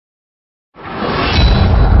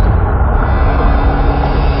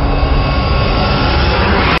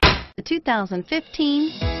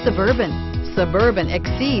2015 Suburban. Suburban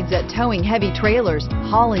exceeds at towing heavy trailers,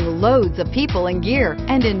 hauling loads of people and gear,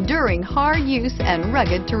 and enduring hard use and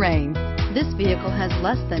rugged terrain. This vehicle has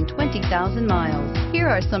less than 20,000 miles. Here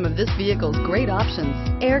are some of this vehicle's great options: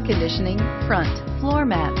 air conditioning, front, floor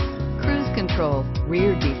mats, cruise control,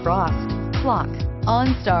 rear defrost, clock,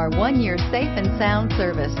 OnStar 1-year safe and sound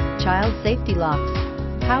service, child safety locks,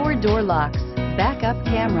 power door locks, backup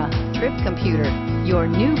camera, trip computer. Your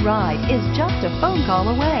new ride is just a phone call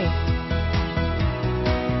away.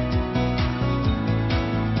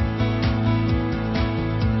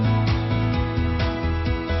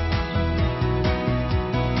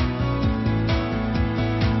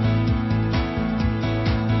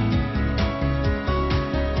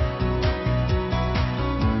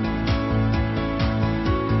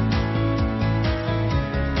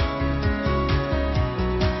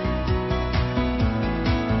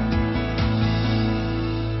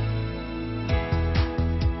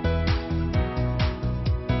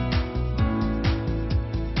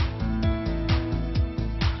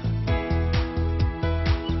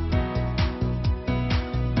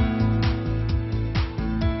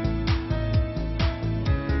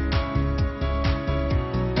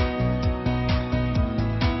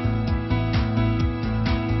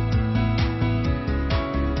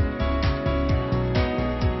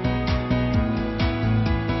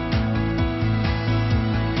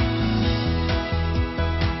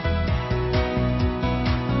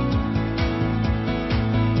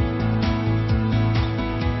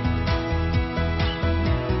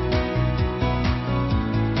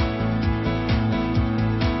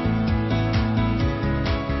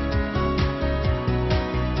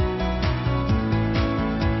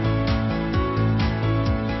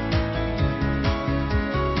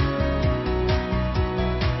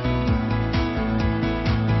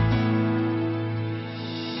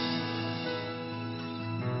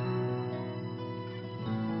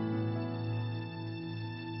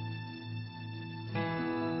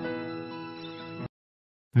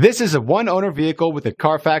 This is a one-owner vehicle with a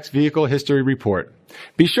Carfax Vehicle History Report.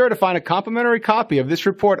 Be sure to find a complimentary copy of this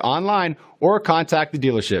report online or contact the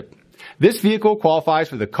dealership. This vehicle qualifies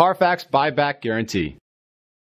for the Carfax Buyback Guarantee.